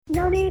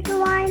need to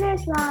whine,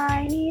 it's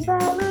Whiny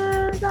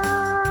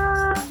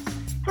Palooza.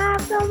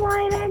 Have some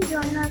wine and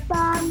join us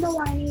on the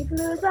Whiny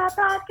Palooza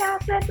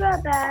podcast with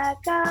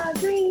Rebecca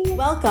Green.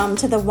 Welcome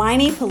to the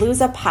Whiny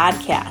Palooza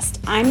podcast.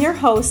 I'm your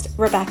host,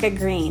 Rebecca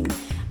Green.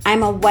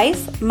 I'm a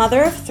wife,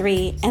 mother of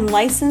 3, and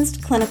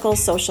licensed clinical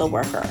social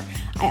worker.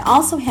 I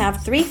also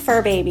have 3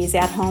 fur babies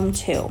at home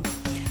too.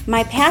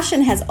 My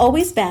passion has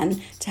always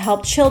been to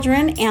help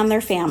children and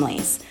their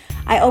families.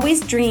 I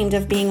always dreamed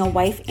of being a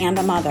wife and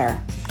a mother.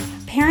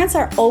 Parents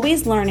are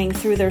always learning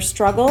through their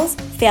struggles,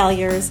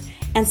 failures,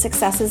 and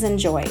successes and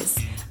joys.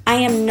 I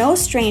am no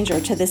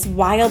stranger to this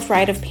wild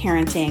ride of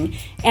parenting,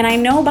 and I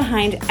know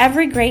behind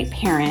every great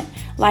parent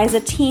lies a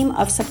team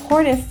of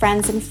supportive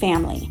friends and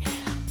family.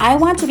 I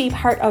want to be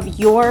part of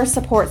your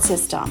support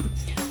system.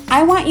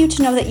 I want you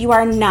to know that you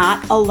are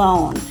not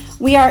alone.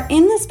 We are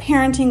in this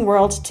parenting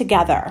world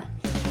together.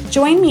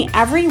 Join me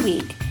every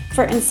week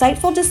for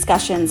insightful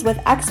discussions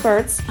with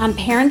experts on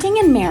parenting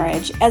and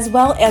marriage, as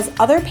well as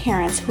other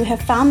parents who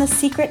have found the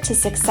secret to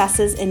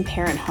successes in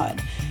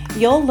parenthood.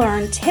 You'll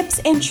learn tips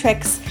and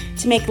tricks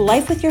to make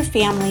life with your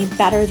family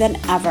better than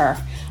ever.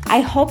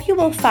 I hope you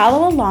will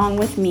follow along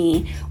with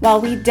me while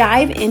we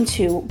dive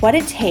into what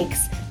it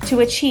takes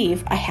to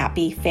achieve a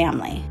happy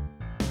family.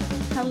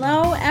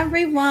 Hello,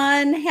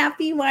 everyone.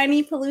 Happy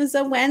Whiny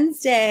Palooza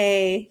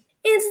Wednesday.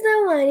 It's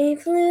the Whiny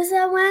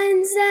Palooza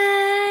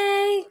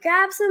Wednesday.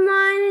 Grab some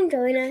wine and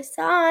join us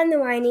on the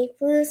Whiny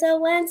Palooza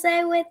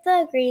Wednesday with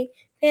the Green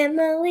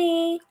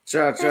family.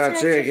 Cha-cha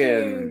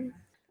chicken.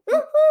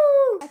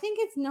 Woohoo! I think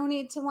it's no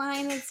need to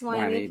whine. It's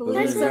Whiny Whiny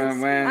Palooza.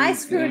 Palooza I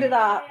screwed it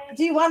up.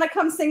 Do you want to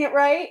come sing it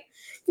right?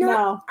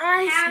 No.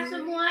 I Have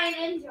some wine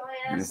and join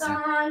us Listen.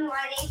 on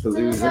Whiny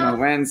Palooza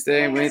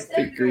Wednesday with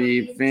the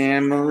Green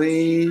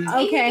family. You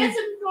Okay. can get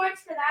some chords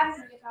for that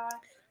on the guitar.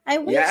 I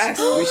wish. Yes,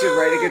 we should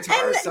write a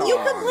guitar and song. You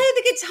can play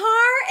the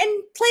guitar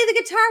and play the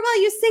guitar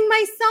while you sing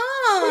my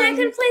song. And I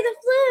can play the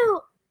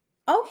flute.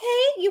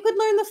 Okay, you could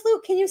learn the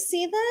flute. Can you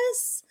see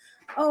this?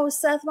 Oh,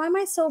 Seth, why am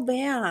I so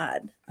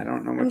bad? I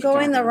don't know what I'm you're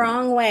going the talking about.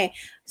 wrong way.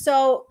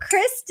 So,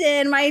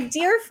 Kristen, my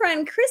dear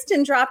friend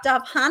Kristen, dropped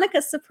off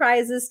Hanukkah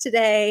surprises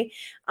today.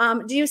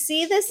 Do you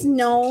see this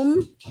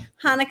gnome,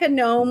 Hanukkah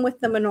gnome with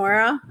the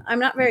menorah? I'm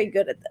not very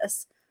good at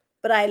this,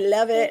 but I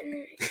love it.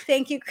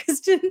 Thank you,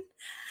 Kristen.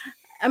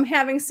 I'm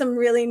having some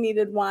really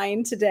needed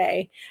wine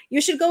today.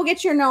 You should go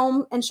get your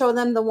gnome and show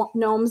them the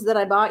gnomes that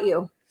I bought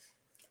you.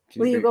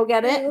 Will you go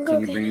get it?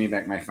 Can you bring me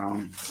back my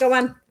phone? Go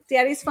on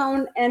Daddy's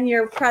phone and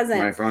your present.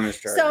 My phone is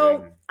charging.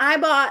 So I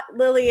bought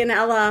Lily and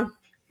Ella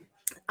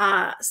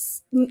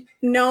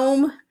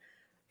gnome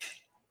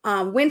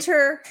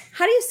winter.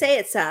 How do you say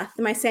it, Seth?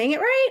 Am I saying it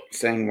right?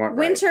 Saying what?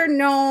 Winter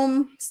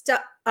gnome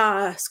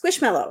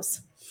squishmallows.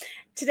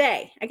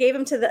 Today, I gave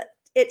to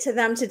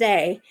them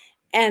today,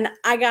 and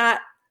I got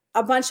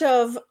a bunch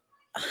of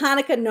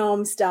Hanukkah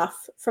gnome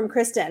stuff from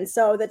Kristen.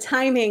 So the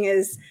timing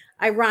is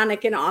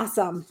ironic and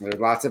awesome. There's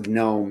lots of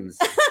gnomes.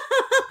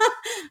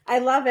 I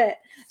love it.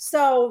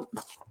 So,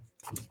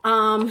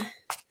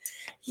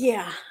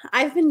 yeah,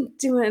 I've been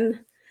doing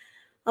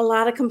a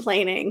lot of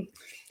complaining.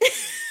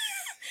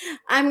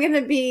 I'm going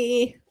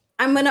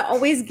to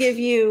always give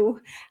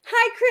you,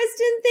 hi,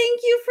 Kristen,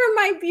 thank you for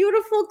my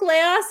beautiful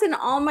glass and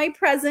all my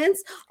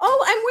presents.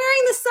 Oh, I'm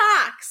wearing the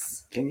socks.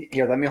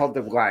 Here, let me hold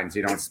the wine so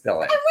you don't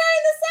spill it. I'm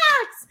wearing the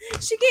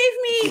socks. She gave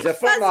me She's a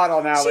foot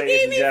model now, she ladies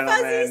gave and me gentlemen.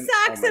 fuzzy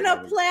socks Oh my and a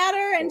God.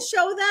 platter and Cool.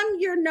 show them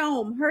your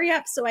gnome. Hurry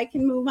up so I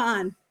can move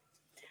on.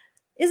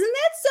 Isn't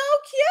that so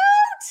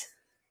cute?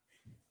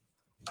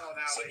 Oh,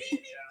 now, ladies and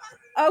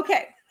gentlemen.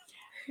 Okay.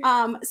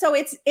 So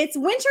it's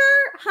winter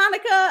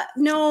Hanukkah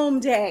gnome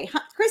day.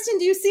 Kristen,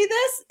 do you see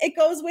this? It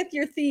goes with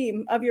your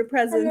theme of your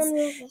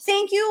presents.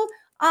 Thank you,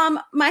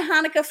 my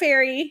Hanukkah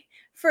fairy,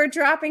 for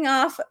dropping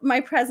off my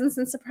presents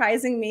and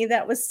surprising me.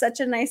 That was such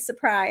a nice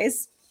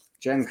surprise.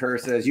 Jen Kerr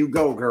says, "You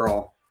go,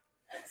 girl."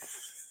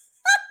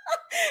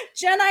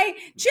 Jen, I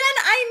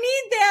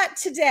need that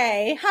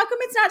today. How come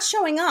it's not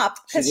showing up?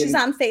 Because she's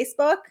on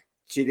Facebook.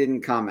 She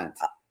didn't comment.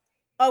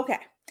 Okay.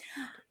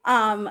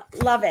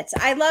 Love it.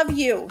 I love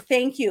you.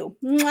 Thank you.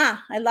 Mwah.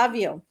 I love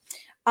you.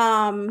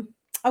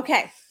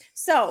 Okay.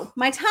 So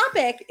my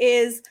topic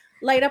is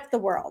light up the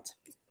world.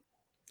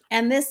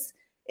 And this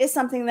is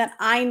something that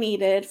I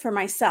needed for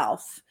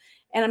myself.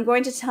 And I'm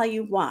going to tell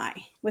you why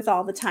with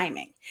all the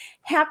timing.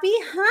 Happy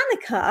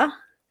Hanukkah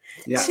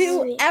Yes.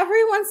 to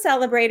everyone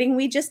celebrating.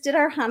 We just did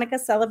our Hanukkah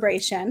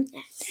celebration.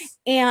 Yes.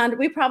 And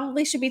we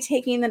probably should be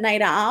taking the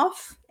night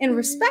off in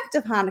respect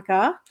of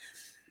Hanukkah.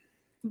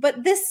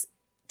 But this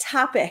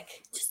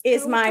topic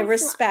is my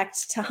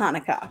respect to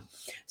Hanukkah.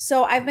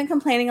 So I've been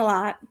complaining a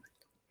lot.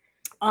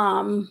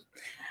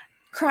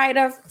 Cried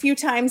a few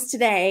times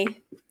today.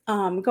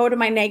 Go to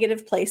my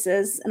negative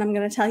places, and I'm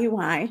going to tell you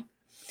why.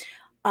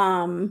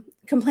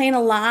 Complain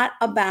a lot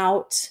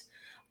about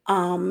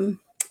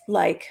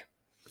like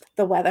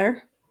the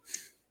weather.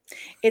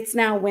 It's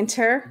now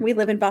winter. We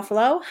live in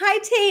Buffalo. Hi,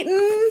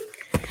 Tayton.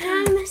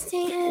 Hi, Miss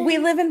Tatum. We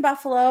live in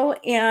Buffalo,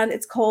 and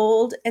it's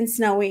cold and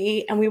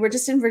snowy, and we were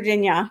just in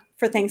Virginia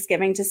for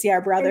Thanksgiving to see our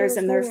brothers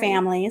and their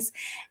families.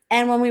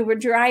 And when we were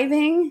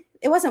driving,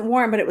 it wasn't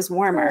warm, but it was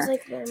warmer. It was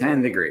like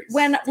 10 degrees.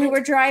 When we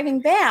were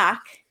driving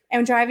back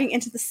and driving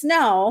into the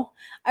snow,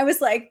 I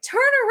was like,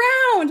 turn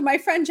around. My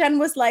friend Jen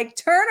was like,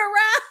 turn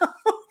around.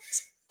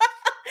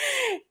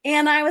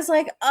 And I was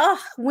like, oh,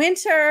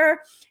 winter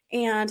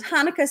and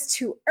Hanukkah's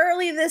too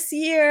early this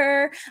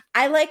year.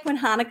 I like when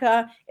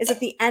Hanukkah is at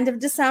the end of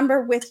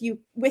December with you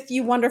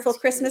wonderful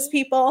Christmas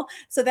people,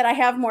 so that I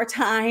have more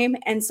time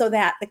and so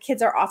that the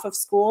kids are off of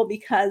school,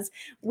 because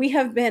we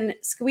have been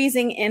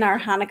squeezing in our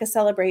Hanukkah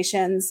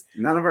celebrations.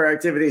 None of our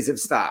activities have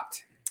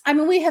stopped. I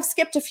mean, we have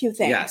skipped a few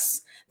things.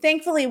 Yes.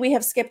 Thankfully, we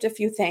have skipped a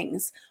few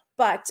things.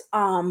 But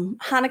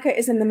Hanukkah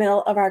is in the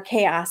middle of our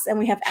chaos, and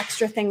we have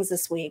extra things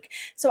this week.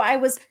 So I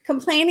was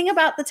complaining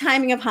about the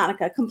timing of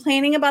Hanukkah,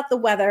 complaining about the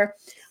weather,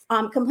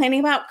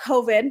 complaining about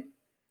COVID.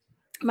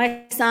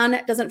 My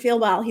son doesn't feel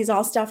well. He's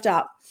all stuffed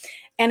up.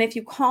 And if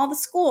you call the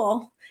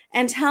school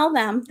and tell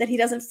them that he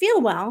doesn't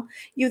feel well,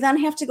 you then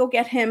have to go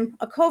get him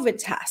a COVID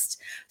test.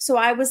 So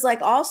I was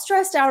like all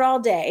stressed out all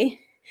day,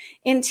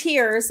 in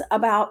tears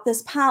about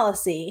this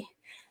policy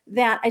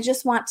that I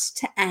just want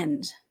to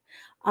end.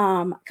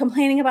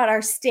 Complaining about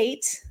our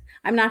state.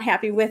 I'm not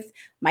happy with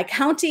my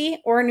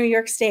county or New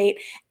York State.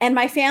 And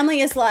my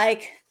family is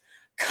like,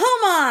 come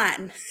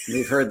on.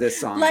 We've heard this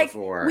song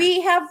before.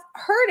 We have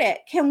heard it.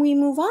 Can we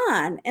move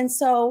on? And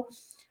so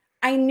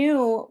I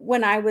knew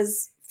when I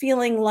was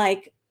feeling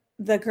like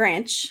the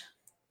Grinch,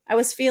 I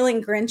was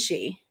feeling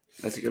Grinchy.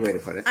 That's a good way to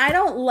put it. I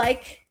don't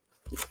like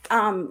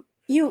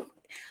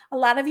a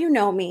lot of you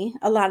know me.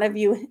 A lot of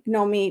you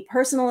know me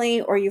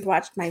personally, or you've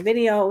watched my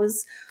videos,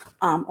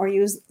 or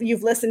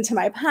you've listened to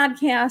my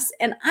podcast.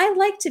 And I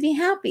like to be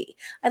happy.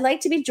 I like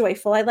to be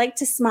joyful. I like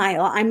to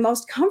smile. I'm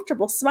most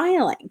comfortable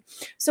smiling.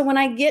 So when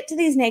I get to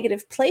these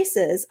negative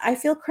places, I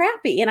feel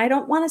crappy and I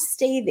don't want to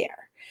stay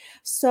there.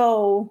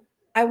 So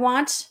I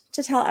want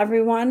to tell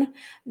everyone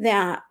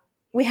that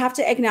we have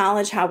to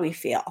acknowledge how we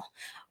feel.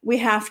 We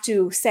have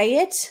to say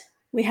it.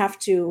 We have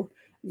to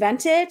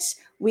vent it.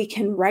 We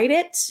can write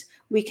it.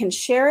 We can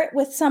share it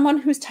with someone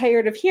who's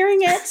tired of hearing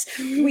it.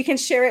 We can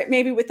share it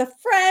maybe with a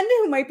friend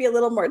who might be a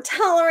little more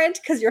tolerant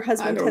because your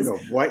husband has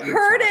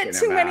heard it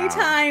too many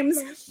times.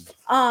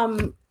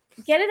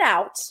 Get it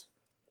out.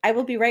 I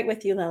will be right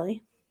with you,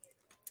 Lily.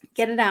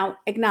 Get it out.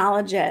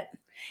 Acknowledge it.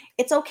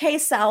 It's okay,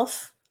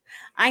 self.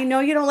 I know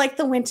you don't like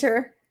the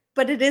winter,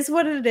 but it is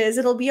what it is.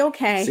 It'll be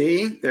okay.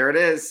 See, there it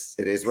is.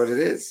 It is what it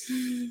is.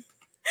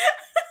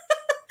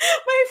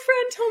 My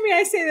friend told me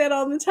I say that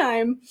all the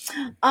time.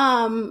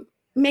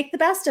 Make the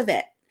best of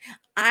it.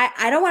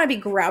 I don't want to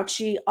be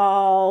grouchy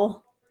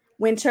all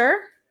winter.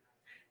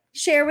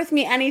 Share with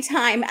me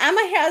anytime.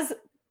 Emma has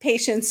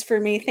patience for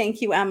me.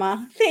 Thank you,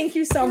 Emma. Thank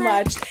you so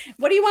much.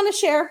 What do you want to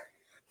share?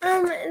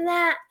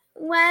 That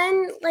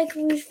when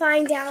we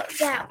find out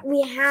that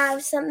we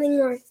have something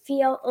or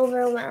feel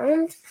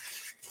overwhelmed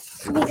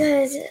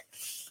because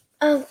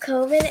of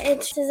COVID,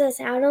 it stresses us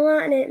out a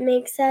lot and it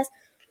makes us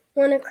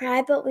want to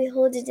cry, but we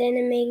hold it in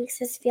and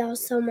makes us feel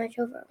so much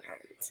overwhelmed.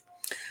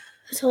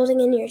 Because holding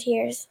in your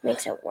tears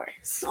makes it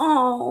worse.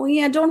 Oh,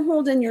 yeah, don't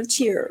hold in your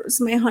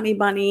tears, my honey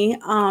bunny.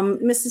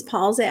 Mrs.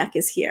 Paulzak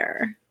is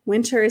here.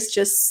 Winter is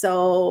just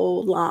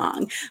so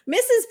long.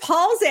 Mrs.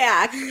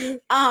 Paulzak,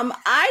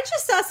 I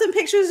just saw some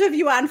pictures of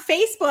you on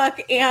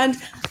Facebook, and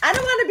I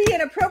don't want to be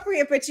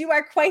inappropriate, but you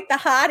are quite the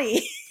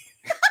hottie.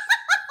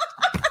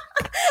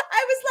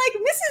 I was like,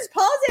 Mrs.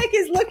 Paulzak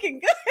is looking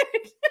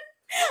good.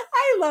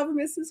 I love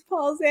Mrs.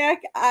 Paulzak.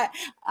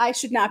 I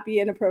should not be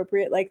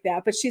inappropriate like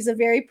that, but she's a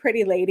very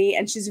pretty lady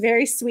and she's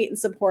very sweet and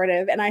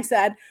supportive. And I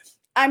said,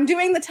 I'm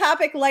doing the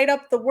topic Light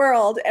Up the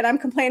World and I'm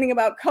complaining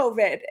about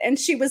COVID. And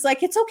she was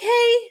like, it's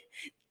okay.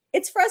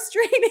 It's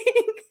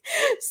frustrating.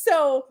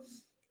 So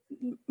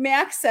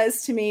Max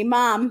says to me,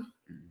 Mom,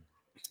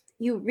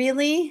 you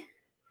really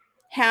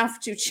have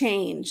to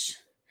change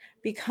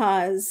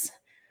because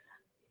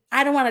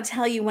I don't want to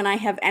tell you when I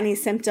have any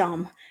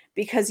symptom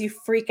because you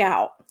freak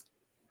out.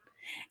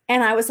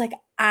 And I was like,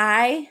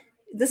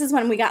 this is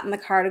when we got in the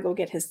car to go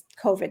get his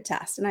COVID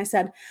test. And I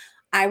said,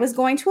 I was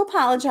going to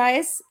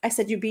apologize. I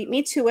said, you beat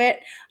me to it.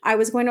 I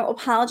was going to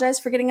apologize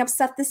for getting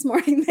upset this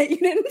morning that you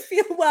didn't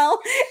feel well.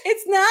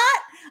 It's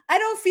not, I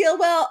don't feel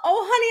well.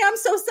 Oh, honey, I'm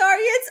so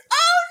sorry. It's,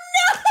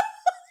 oh, no.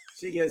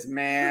 She gets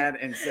mad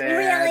and sad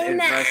Really and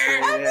mad.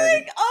 frustrated. I'm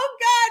like, oh,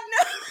 God,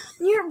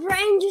 no. Your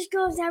brain just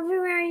goes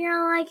everywhere and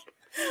you're like,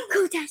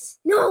 go test.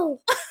 No.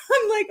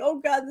 I'm like,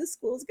 oh, God, the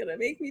school's going to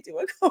make me do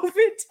a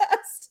COVID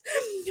test.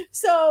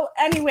 So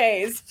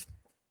anyways,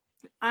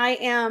 I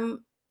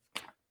am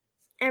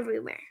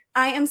Everywhere.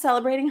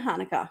 celebrating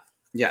Hanukkah.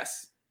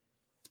 Yes.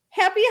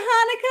 Happy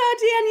Hanukkah,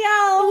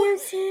 Danielle.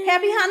 Yes.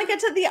 Happy Hanukkah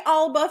to the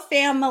Alba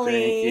family.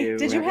 Thank you.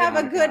 Did you Happy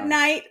have a good Hanukkah.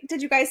 night?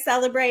 Did you guys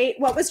celebrate?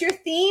 What was your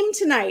theme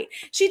tonight?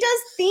 She does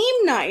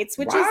theme nights,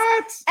 which is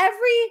What?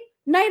 every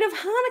night of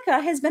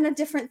Hanukkah has been a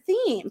different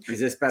theme. Is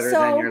this better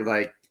So- than your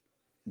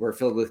we're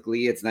filled with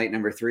glee. It's night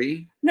number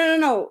 3.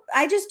 No.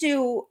 I just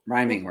do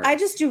Rhyming words. I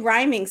just do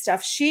rhyming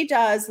stuff. She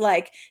does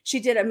she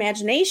did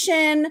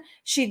imagination.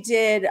 She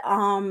did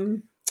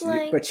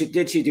But she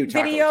do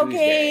Taco video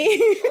Tuesday.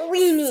 game.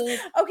 We need.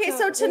 Okay,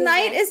 so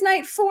tonight is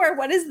night 4.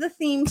 What is the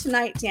theme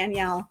tonight,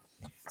 Danielle?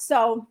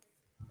 So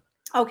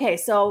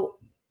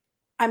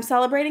I'm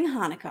celebrating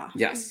Hanukkah.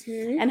 Yes.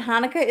 Mhm. And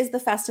Hanukkah is the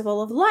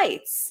festival of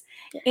lights.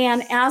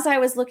 And as I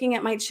was looking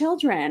at my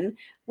children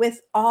with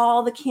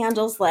all the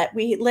candles lit,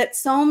 we lit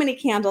so many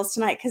candles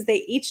tonight because they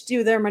each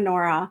do their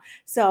menorah.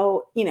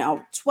 So,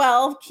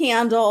 12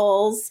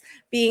 candles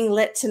being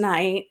lit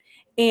tonight.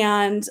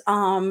 And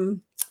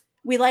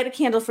we light a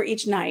candle for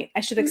each night.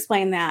 I should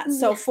explain that.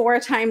 So 4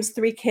 times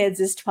 3 kids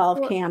is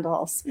 12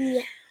 candles.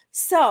 Yeah.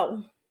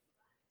 So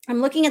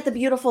I'm looking at the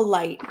beautiful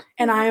light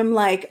and I'm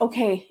like,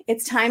 okay,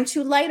 it's time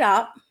to light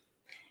up.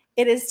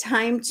 It is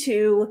time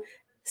to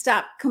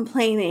stop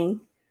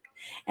complaining.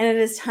 And it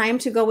is time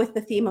to go with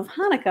the theme of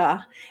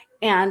Hanukkah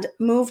and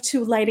move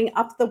to lighting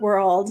up the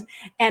world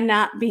and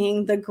not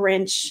being the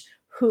Grinch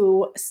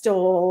who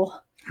stole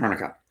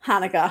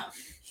Hanukkah.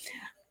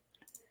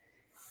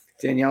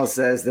 Danielle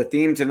says the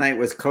theme tonight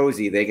was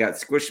cozy. They got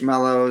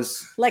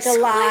squishmallows. Like a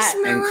lot.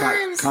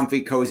 And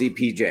comfy, cozy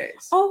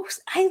PJs. Oh,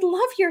 I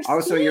love your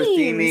Also, themes. you're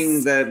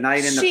theming the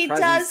night and the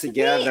presents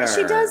together.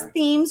 She does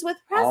themes with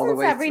all the presents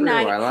way every through.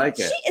 night. I like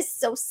it. She is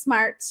so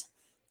smart.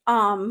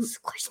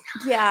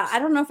 Yeah, I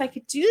don't know if I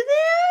could do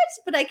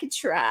that, but I could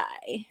try.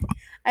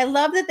 I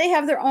love that they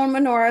have their own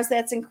menorahs.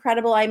 That's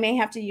incredible. I may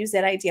have to use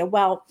that idea.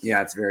 Well,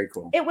 yeah, it's very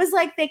cool. It was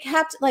like they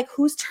kept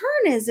whose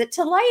turn is it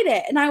to light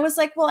it? And I was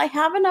like, well, I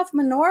have enough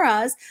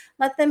menorahs.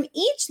 Let them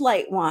each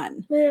light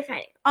one. We were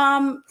fighting.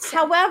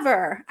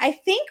 However, I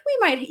think we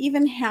might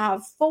even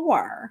have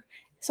 4.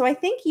 So I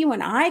think you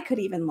and I could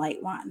even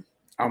light one.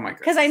 Oh my god!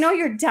 Because I know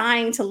you're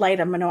dying to light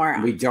a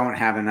menorah. We don't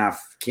have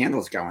enough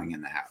candles going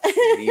in the house.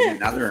 We need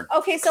another.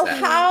 Okay, so set.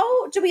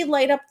 how do we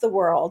light up the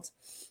world?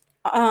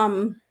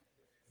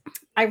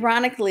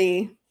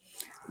 Ironically,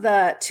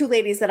 the 2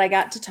 ladies that I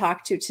got to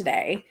talk to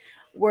today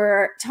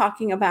were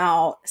talking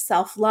about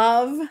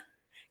self-love,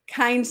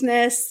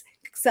 kindness,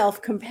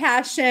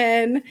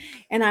 self-compassion.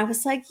 And I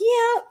was like,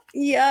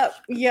 yep.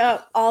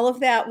 All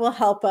of that will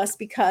help us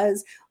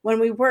because when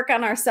we work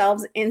on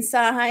ourselves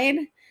inside,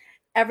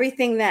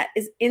 everything that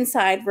is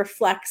inside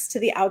reflects to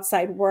the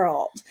outside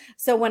world.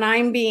 So when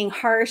I'm being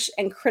harsh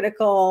and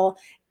critical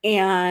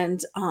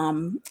and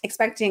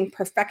expecting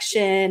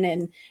perfection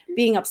and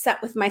being upset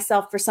with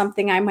myself for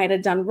something I might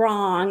have done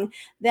wrong,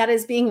 that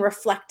is being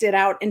reflected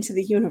out into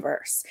the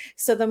universe.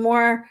 So the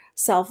more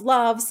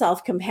self-love,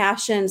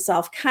 self-compassion,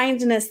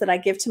 self-kindness that I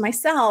give to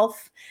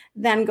myself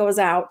then goes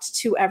out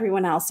to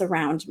everyone else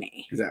around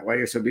me. Is that why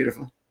you're so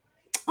beautiful?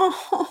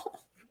 Oh,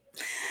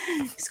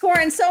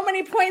 scoring so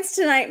many points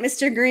tonight,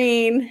 Mr.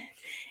 Green.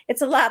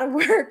 It's a lot of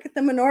work.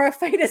 The menorah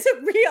fight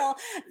isn't real.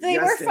 They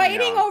were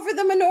fighting over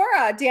the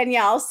menorah,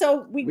 Danielle.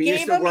 So we gave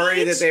used to them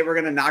worry each... that they were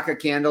going to knock a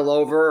candle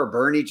over or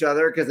burn each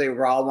other because they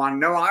were all wanting,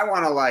 no, I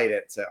want to light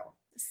it. So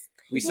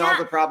we solved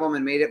the problem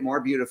and made it more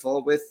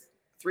beautiful with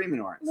 3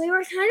 menorahs. We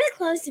were kind of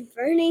close to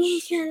burning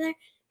each other.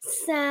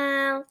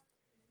 So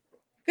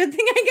good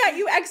thing I got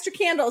you extra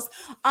candles.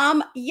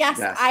 Yes,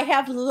 I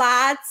have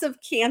lots of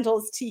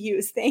candles to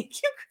use.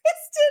 Thank you,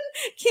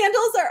 Kristen.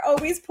 Candles are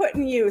always put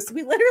in use.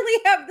 We literally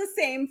have the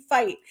same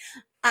fight.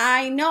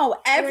 I know.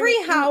 Every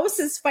house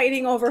is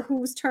fighting over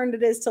whose turn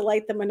it is to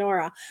light the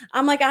menorah.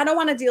 I'm like, I don't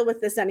want to deal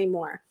with this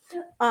anymore.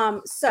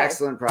 So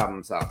excellent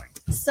problem solving.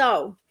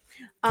 So,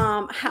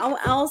 how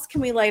else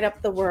can we light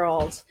up the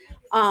world?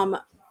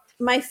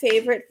 My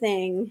favorite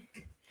thing,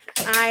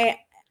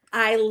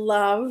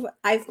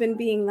 I've been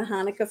being the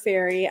Hanukkah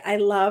fairy. I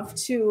love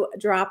to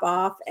drop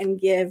off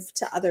and give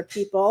to other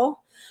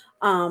people.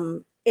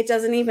 It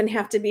doesn't even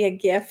have to be a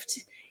gift.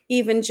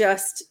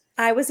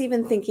 I was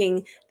even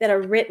thinking that a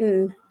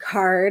written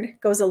card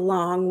goes a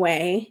long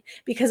way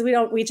because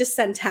we just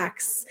send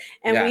texts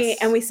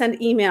and we send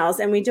emails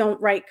and we don't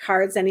write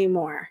cards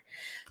anymore.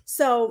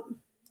 So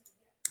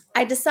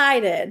I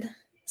decided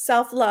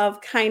self-love,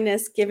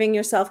 kindness, giving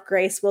yourself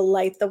grace will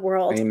light the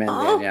world. Amen,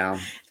 Danielle.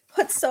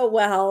 Put so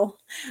well.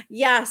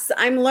 Yes,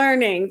 I'm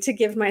learning to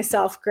give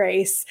myself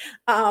grace.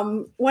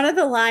 One of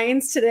the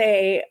lines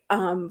today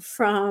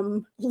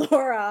from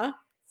Laura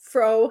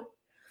Froyen.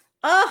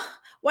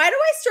 Why do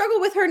I struggle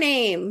with her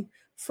name?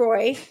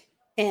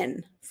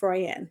 Froyen.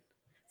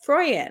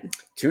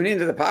 Tune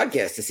into the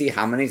podcast to see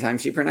how many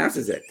times she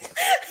pronounces it.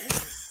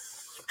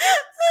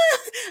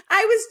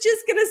 I was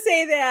just going to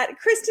say that.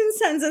 Kristen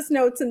sends us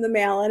notes in the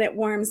mail and it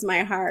warms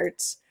my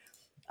heart.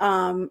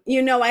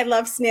 I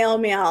love snail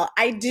mail.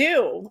 I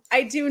do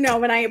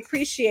know, and I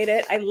appreciate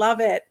it. I love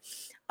it.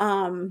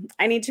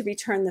 I need to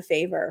return the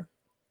favor.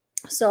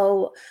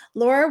 So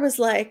Laura was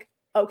like,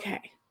 okay,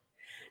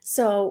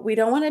 so we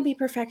don't want to be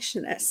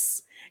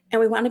perfectionists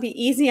and we want to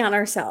be easy on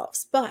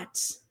ourselves,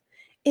 but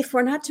if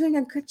we're not doing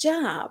a good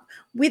job,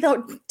 we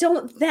don't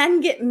then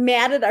get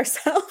mad at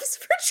ourselves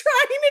for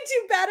trying to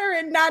do better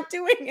and not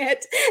doing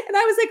it. And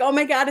I was like, oh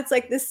my God, it's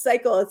like this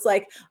cycle. It's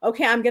like,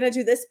 okay, I'm going to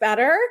do this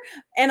better.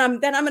 And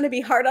I'm going to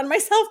be hard on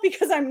myself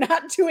because I'm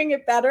not doing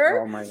it better.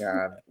 Oh my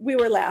God. We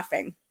were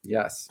laughing.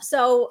 Yes.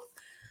 So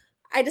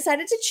I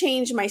decided to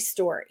change my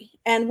story.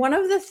 And one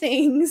of the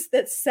things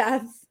that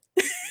Seth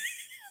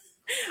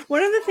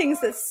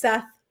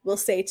will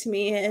say to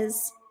me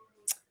is,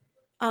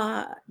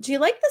 do you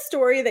like the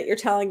story that you're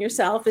telling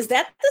yourself? Is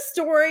that the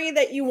story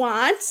that you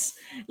want?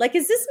 Like,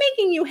 is this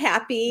making you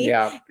happy?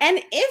 Yeah. And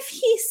if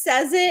he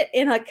says it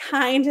in a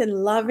kind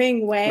and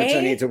loving way, Which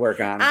I need to work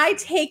on. I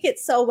take it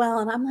so well.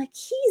 And I'm like,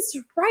 he's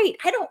right.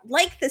 I don't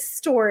like this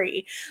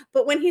story.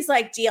 But when he's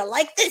like, do you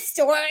like this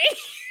story?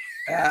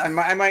 I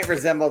might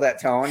resemble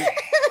that tone.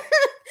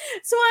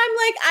 So I'm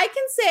like, I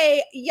can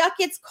say, yuck,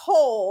 it's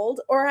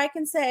cold. Or I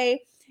can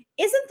say,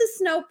 isn't the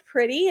snow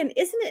pretty? And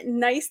isn't it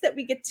nice that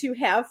we get to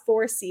have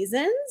 4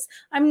 seasons?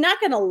 I'm not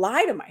going to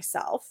lie to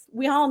myself.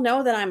 We all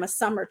know that I'm a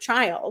summer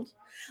child,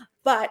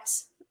 but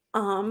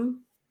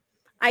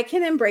I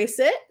can embrace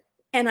it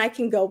and I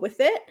can go with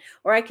it,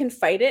 or I can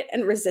fight it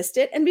and resist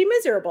it and be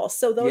miserable.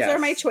 So those are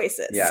my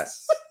choices.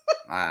 Yes.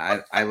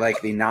 I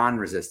like the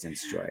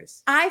non-resistance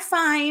choice. I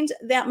find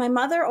that my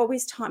mother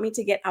always taught me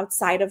to get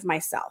outside of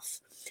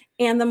myself.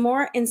 And the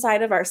more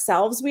inside of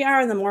ourselves we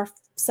are, and the more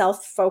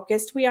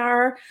self-focused we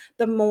are,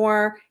 the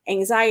more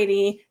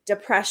anxiety,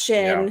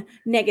 depression,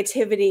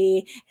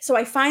 negativity. So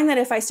I find that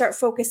if I start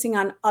focusing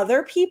on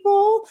other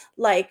people,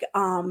 like,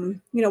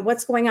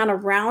 what's going on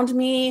around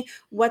me,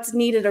 what's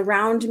needed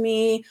around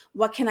me,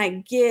 what can I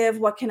give,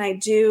 what can I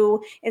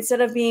do,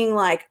 instead of being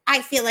like,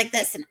 I feel like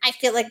this and I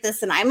feel like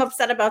this and I'm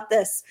upset about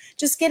this,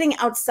 just getting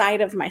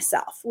outside of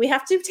myself. We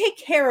have to take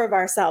care of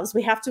ourselves.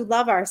 We have to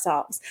love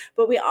ourselves,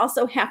 but we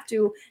also have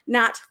to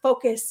not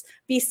focus,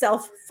 be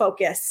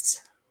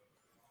self-focused.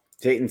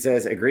 Dayton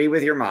says, agree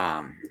with your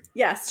mom.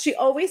 Yes, she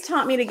always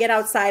taught me to get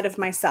outside of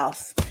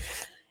myself.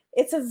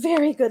 It's a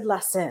very good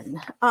lesson.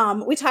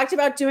 We talked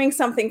about doing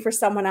something for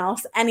someone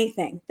else,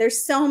 anything.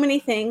 There's so many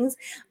things.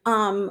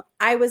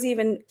 I was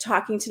even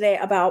talking today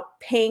about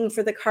paying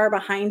for the car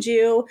behind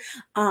you.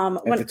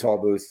 At the toll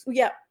booth.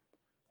 Yep.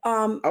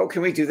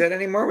 Can we do that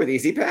anymore with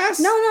Easy Pass?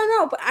 No.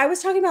 But I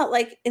was talking about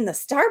like in the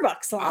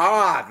Starbucks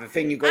line. The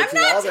thing you go to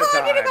all the time.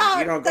 I'm not talking about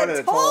you don't go to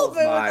the toll tolls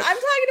booth. much. I'm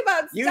talking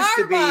about Starbucks. Used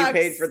to be you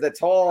paid for the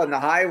toll and the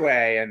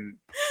highway and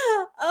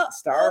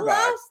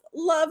Starbucks.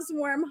 Loves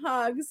warm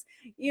hugs.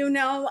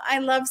 I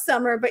love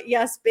summer, but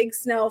yes, big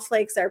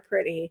snowflakes are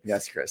pretty.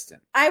 Yes, Kristen.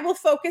 I will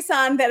focus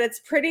on that it's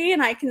pretty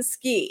and I can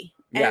ski.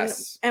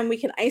 Yes. And we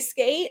can ice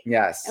skate.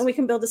 Yes. And we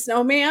can build a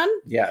snowman.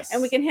 Yes.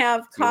 And we can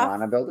have coffee. Do you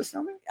want to build a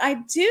snowman?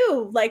 I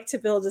do like to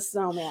build a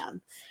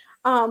snowman.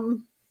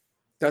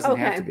 Doesn't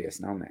have to be a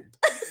snowman.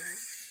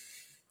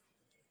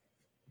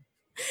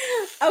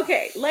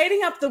 Okay. Lighting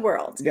up the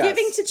world. Yes.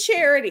 Giving to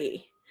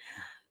charity.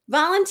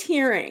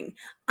 Volunteering.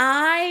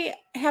 I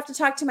have to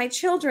talk to my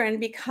children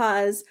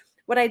because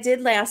what I did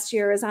last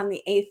year is on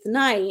the 8th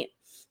night,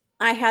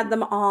 I had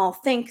them all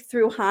think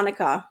through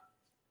Hanukkah.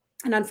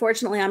 And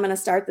unfortunately, I'm going to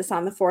start this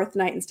on the 4th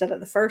night instead of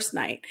the 1st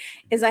night,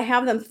 is I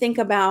have them think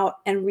about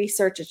and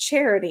research a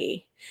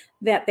charity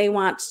that they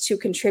want to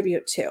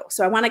contribute to.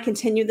 So I want to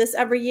continue this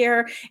every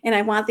year. And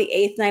I want the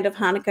 8th night of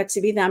Hanukkah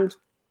to be them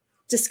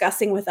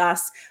discussing with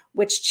us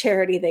which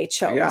charity they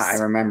chose. Yeah, I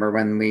remember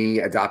when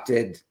we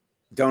adopted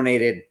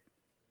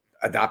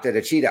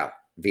a cheetah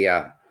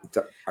via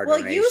our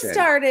donation. You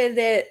started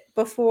it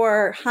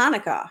before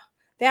Hanukkah.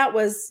 That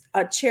was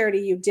a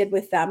charity you did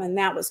with them, and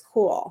that was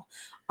cool.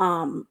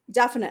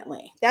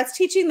 Definitely. That's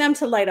teaching them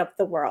to light up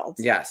the world.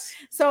 Yes.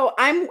 So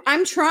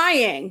I'm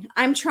trying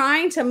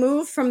to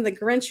move from the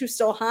Grinch who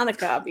stole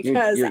Hanukkah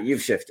because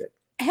you've shifted.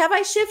 Have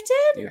I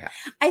shifted? You have.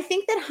 I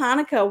think that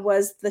Hanukkah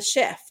was the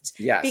shift.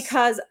 Yes.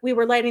 Because we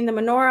were lighting the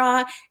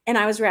menorah and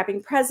I was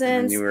wrapping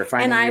presents. And you were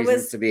finding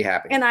reasons to be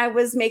happy. And I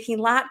was making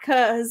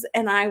latkes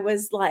and I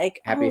was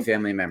like, happy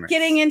family memories.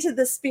 Getting into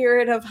the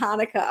spirit of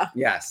Hanukkah.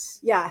 Yes.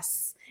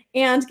 Yes.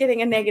 And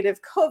getting a negative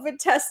COVID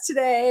test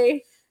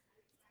today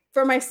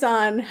for my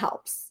son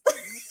helps.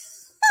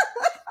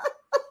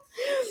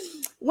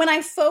 When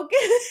I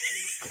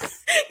focus,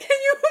 can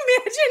you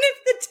imagine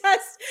if the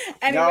test,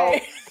 anyway. No.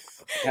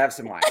 Have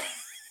some wine.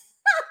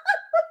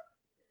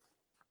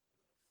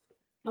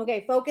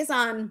 Okay, focus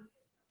on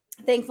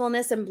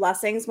thankfulness and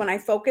blessings. When I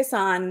focus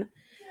on,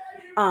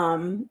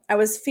 I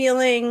was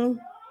feeling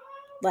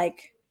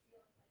like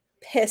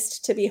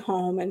pissed to be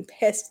home and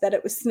pissed that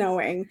it was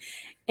snowing.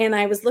 And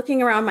I was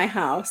looking around my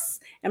house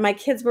and my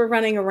kids were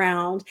running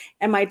around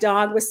and my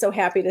dog was so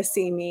happy to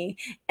see me.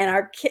 And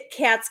our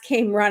cats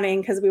came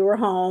running because we were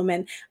home.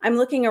 And I'm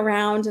looking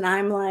around and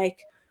I'm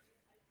like,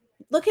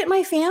 look at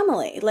my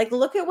family. Like,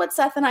 look at what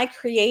Seth and I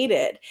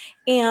created.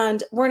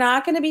 And we're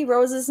not going to be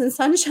roses and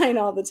sunshine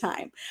all the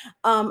time.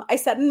 I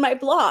said in my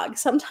blog,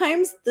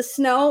 sometimes the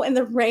snow and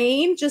the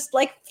rain just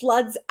like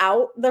floods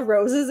out the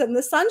roses and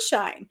the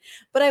sunshine.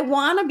 But I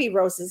want to be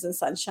roses and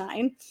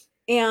sunshine.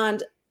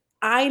 And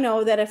I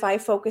know that if I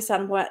focus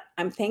on what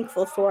I'm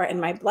thankful for and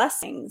my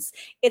blessings,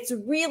 it's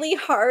really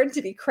hard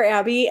to be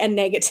crabby and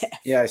negative.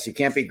 Yes, you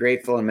can't be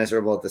grateful and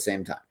miserable at the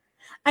same time.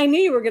 I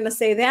knew you were going to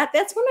say that.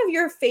 That's one of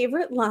your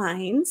favorite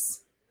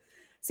lines.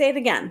 Say it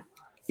again.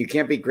 You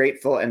can't be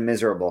grateful and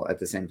miserable at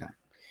the same time.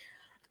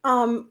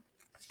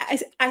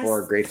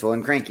 Or grateful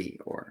and cranky.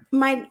 Or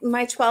my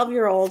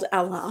 12-year-old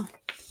Ella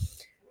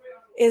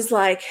is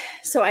like,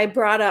 so I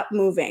brought up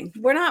moving.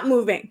 We're not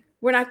moving.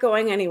 We're not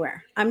going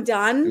anywhere. I'm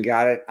done. You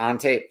got it on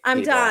tape. I'm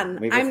people. done.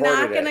 We I'm not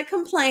recorded going to it.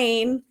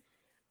 complain,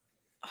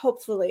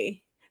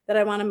 hopefully, that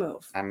I want to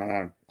move. I'm going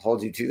to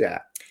hold you to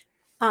that.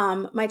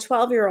 My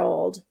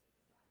 12-year-old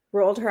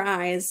rolled her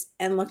eyes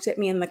and looked at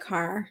me in the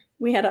car.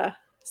 We had an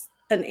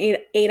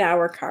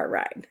 8-hour car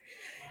ride.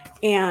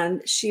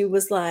 And she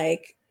was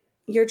like,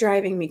 you're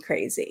driving me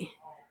crazy.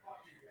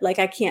 Like,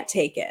 I can't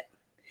take it.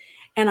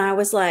 And I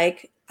was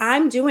like,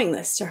 I'm doing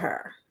this to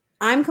her.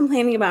 I'm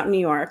complaining about New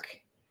York.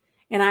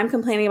 And I'm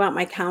complaining about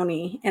my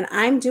county, and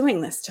I'm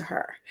doing this to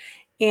her.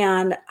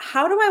 And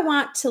how do I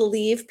want to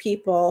leave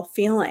people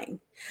feeling?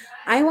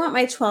 I want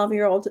my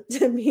 12-year-old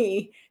to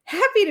be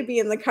happy to be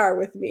in the car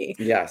with me.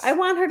 Yes. I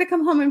want her to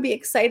come home and be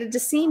excited to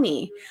see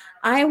me.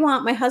 I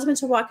want my husband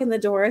to walk in the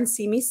door and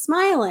see me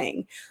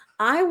smiling.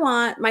 I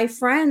want my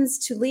friends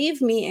to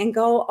leave me and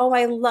go, oh,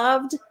 I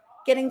loved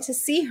getting to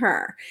see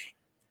her.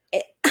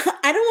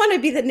 I don't want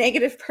to be the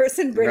negative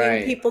person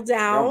bringing people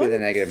down. Don't be the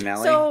negative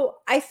Nelly. So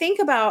I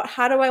think about,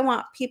 how do I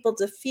want people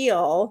to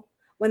feel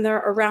when they're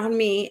around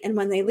me and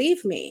when they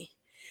leave me?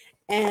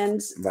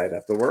 And light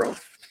up the world.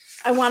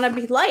 I want to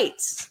be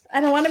light. I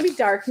don't want to be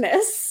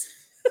darkness.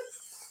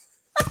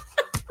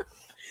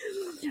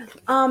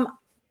 I'm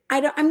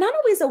not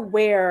always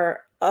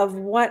aware of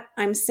what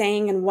I'm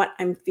saying and what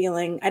I'm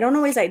feeling. I don't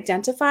always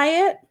identify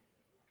it.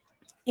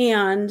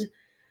 And,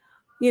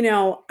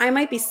 I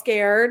might be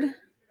scared.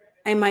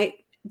 I might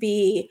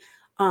be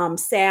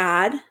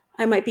sad.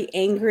 I might be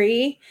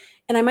angry.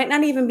 And I might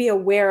not even be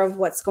aware of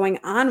what's going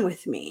on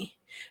with me.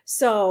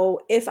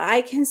 So if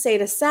I can say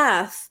to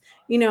Seth,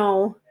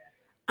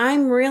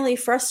 I'm really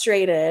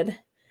frustrated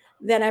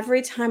that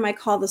every time I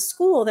call the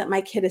school that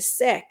my kid is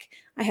sick,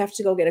 I have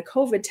to go get a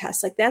COVID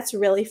test. Like, that's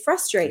really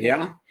frustrating.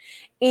 Yeah.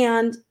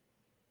 And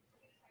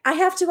I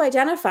have to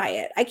identify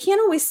it. I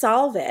can't always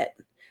solve it.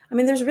 I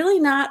mean, there's really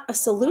not a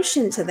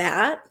solution to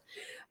that,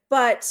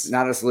 but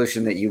not a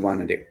solution that you want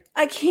to do.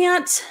 I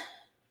can't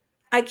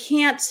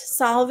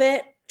solve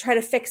it, try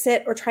to fix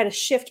it, or try to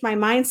shift my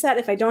mindset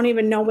if I don't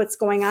even know what's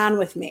going on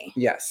with me.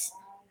 Yes.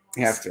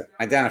 You have to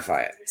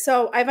identify it.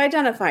 So I've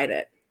identified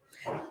it.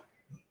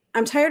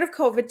 I'm tired of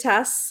COVID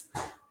tests.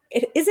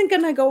 It isn't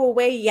going to go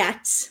away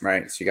yet.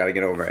 Right. So you got to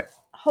get over it.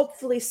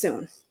 Hopefully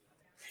soon.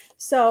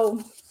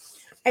 So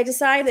I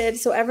decided,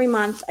 so every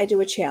month I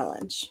do a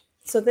challenge.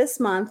 So this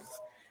month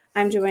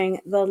I'm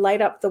doing the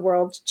Light Up the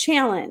World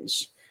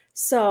Challenge.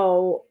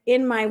 So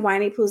in my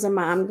Whiny Palooza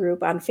Mom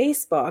group on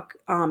Facebook,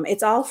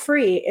 it's all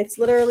free. It's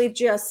literally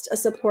just a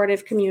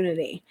supportive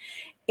community.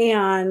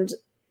 And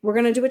we're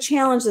going to do a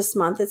challenge this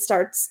month. It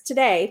starts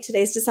today.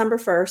 Today's December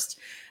 1st.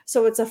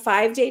 So it's a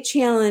 5-day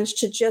challenge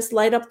to just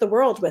light up the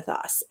world with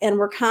us. And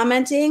we're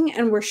commenting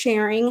and we're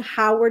sharing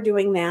how we're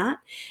doing that.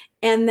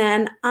 And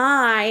then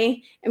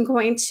I am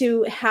going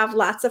to have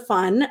lots of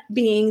fun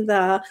being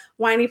the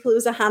Whiny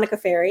Palooza Hanukkah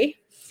fairy.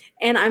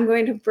 And I'm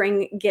going to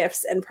bring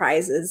gifts and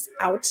prizes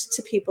out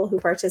to people who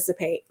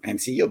participate.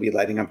 And see, you'll be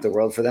lighting up the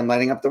world for them,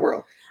 lighting up the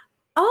world.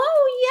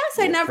 Oh,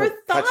 yes. I never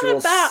thought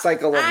about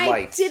cycle of light.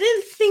 I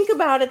didn't think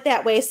about it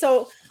that way.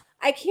 So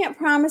I can't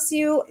promise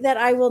you that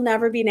I will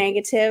never be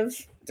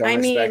negative.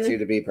 Don't expect you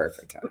to be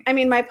perfect. Honey. I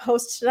mean, my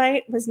post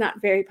tonight was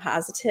not very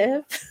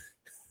positive.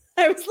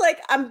 I was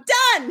like, I'm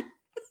done.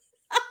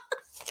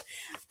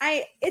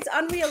 It's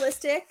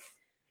unrealistic.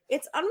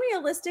 It's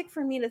unrealistic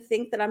for me to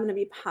think that I'm going to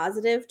be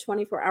positive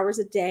 24 hours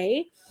a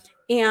day.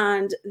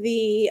 And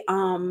the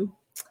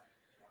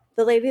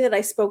lady that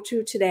I spoke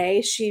to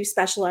today, she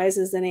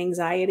specializes in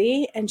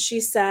anxiety. And she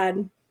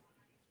said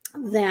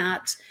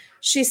that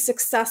she's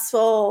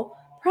successful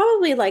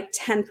probably like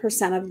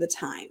 10% of the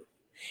time.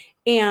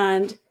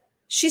 And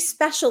she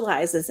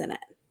specializes in it.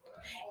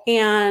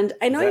 And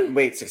I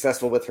know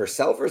successful with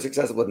herself or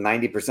successful with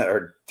 90%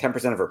 or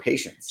 10% of her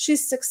patients?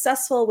 She's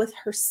successful with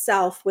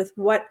herself, with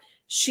what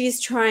she's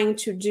trying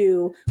to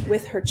do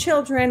with her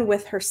children,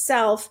 with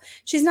herself.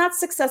 She's not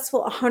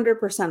successful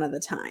 100% of the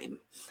time.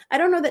 I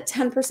don't know that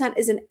 10%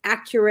 is an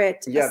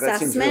accurate assessment. That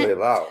seems really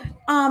low.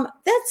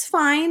 That's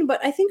fine,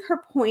 but I think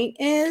her point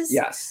is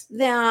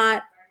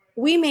that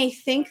we may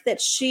think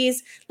that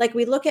she's like,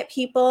 we look at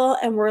people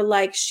and we're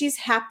like, she's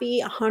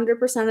happy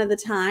 100% of the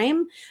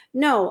time.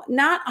 No,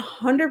 not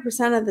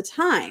 100% of the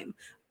time,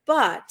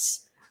 but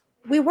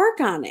we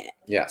work on it.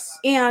 Yes.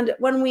 And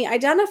when we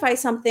identify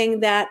something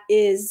that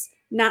is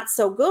not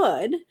so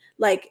good,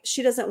 like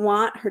she doesn't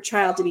want her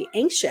child to be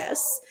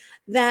anxious,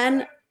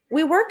 then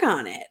we work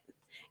on it.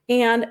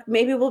 And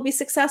maybe we'll be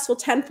successful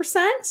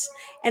 10%,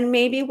 and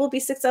maybe we'll be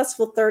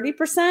successful 30%.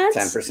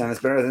 10% is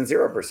better than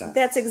 0%.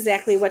 That's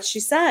exactly what she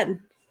said.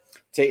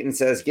 Tayton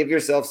says, give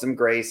yourself some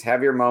grace,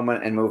 have your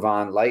moment, and move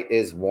on. Light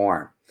is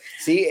warm.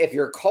 See, if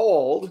you're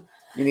cold,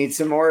 you need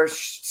some more,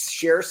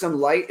 share some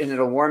light, and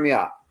it'll warm you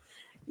up.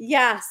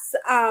 Yes.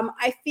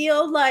 I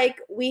feel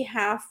like we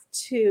have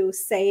to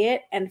say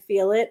it and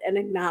feel it and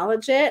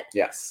acknowledge it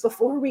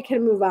before we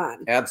can move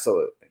on.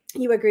 Absolutely.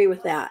 You agree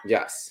with that?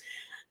 Yes.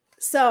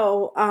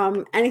 So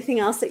anything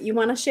else that you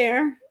want to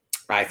share?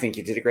 I think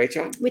you did a great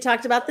job. We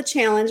talked about the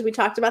challenge. We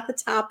talked about the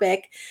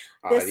topic.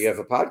 You have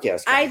a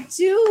podcast coming. I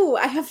do.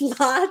 I have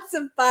lots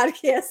of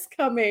podcasts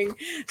coming.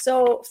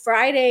 So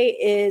Friday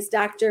is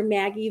Dr.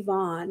 Maggie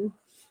Vaughn.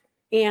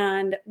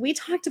 And we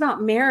talked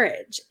about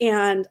marriage.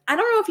 And I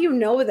don't know if you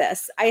know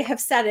this. I have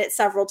said it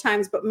several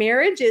times, but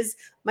marriage is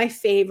my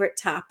favorite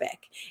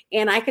topic.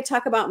 And I could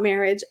talk about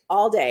marriage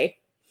all day.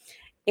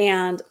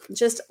 And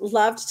just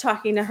loved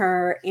talking to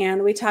her.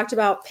 And we talked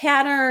about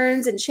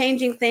patterns and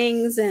changing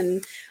things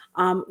and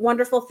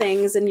wonderful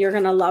things. And you're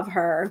going to love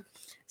her.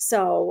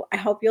 So I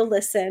hope you'll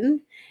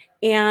listen.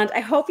 And I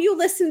hope you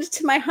listened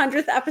to my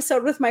 100th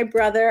episode with my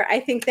brother.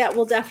 I think that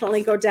will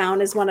definitely go down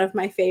as one of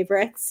my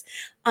favorites.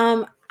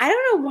 I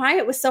don't know why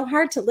it was so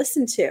hard to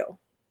listen to.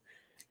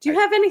 Do you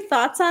have any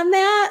thoughts on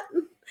that?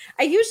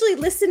 I usually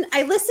listen.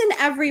 I listen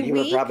every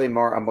week. You were probably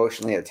more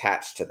emotionally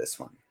attached to this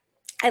one.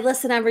 I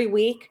listen every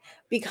week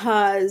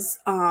because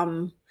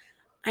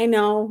I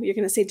know you're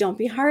going to say, don't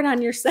be hard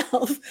on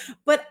yourself,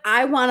 but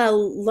I want to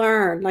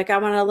learn. Like, I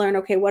want to learn,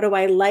 okay, what do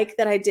I like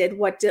that I did?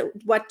 What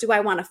do I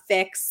want to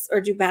fix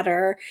or do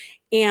better?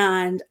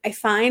 And I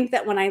find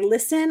that when I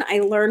listen, I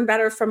learn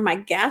better from my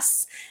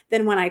guests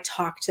than when I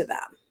talk to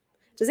them.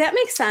 Does that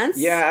make sense?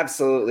 Yeah,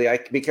 absolutely.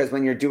 Because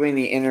when you're doing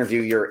the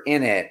interview, you're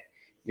in it.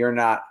 You're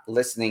not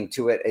listening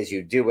to it as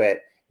you do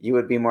it. You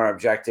would be more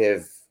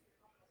objective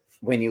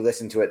when you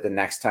listen to it the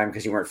next time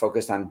because you weren't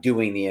focused on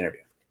doing the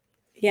interview.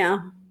 Yeah,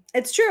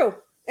 it's true.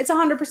 It's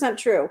 100%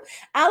 true.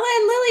 Ella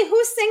and Lily,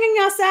 who's singing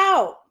us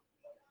out?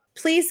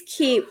 Please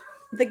keep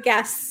the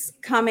guests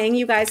coming.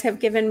 You guys have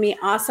given me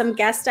awesome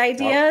guest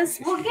ideas.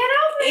 Well, get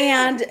over it.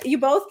 And you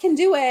both can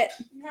do it.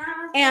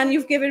 And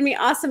you've given me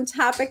awesome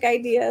topic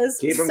ideas.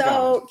 Keep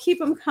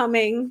them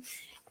coming.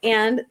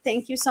 And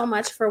thank you so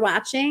much for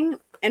watching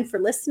and for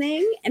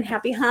listening. And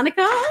happy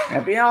Hanukkah.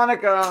 Happy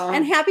Hanukkah.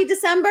 And happy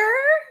December.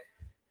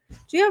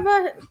 Do you have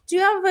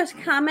a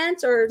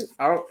comment or?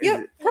 Oh,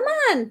 come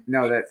on.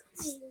 No, that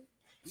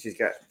she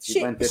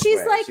went this she's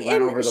way. like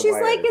she's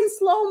like in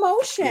slow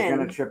motion. You're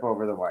gonna trip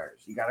over the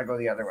wires. You gotta go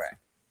the other way.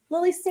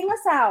 Lily, sing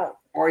us out.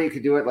 Or you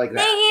could do it like that.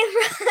 Thank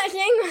you for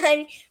watching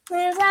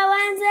my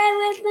Wednesday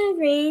with the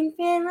Green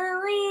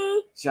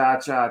Family.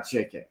 Cha-cha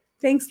chicken.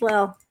 Thanks,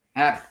 Lil.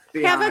 Have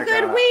a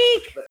good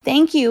week.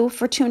 Thank you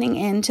for tuning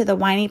in to the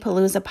Whiny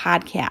Palooza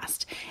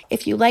podcast.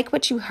 If you like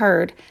what you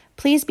heard,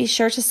 please be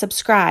sure to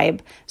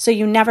subscribe so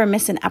you never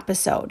miss an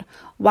episode.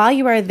 While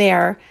you are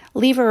there,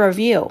 leave a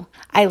review.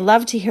 I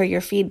love to hear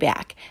your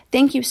feedback.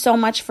 Thank you so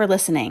much for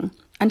listening.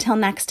 Until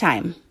next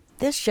time.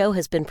 This show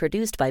has been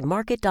produced by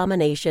Market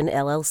Domination,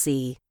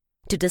 LLC.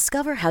 To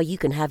discover how you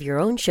can have your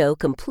own show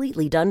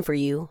completely done for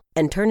you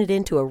and turn it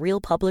into a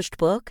real published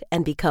book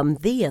and become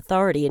the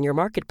authority in your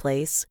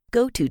marketplace,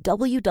 go to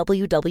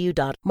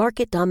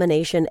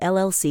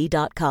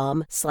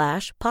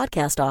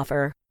www.marketdominationllc.com/podcast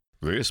offer.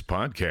 This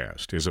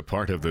podcast is a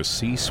part of the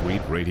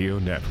C-Suite Radio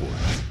Network.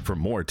 For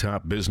more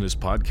top business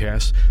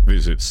podcasts,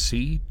 visit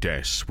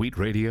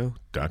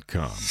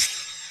c-suiteradio.com.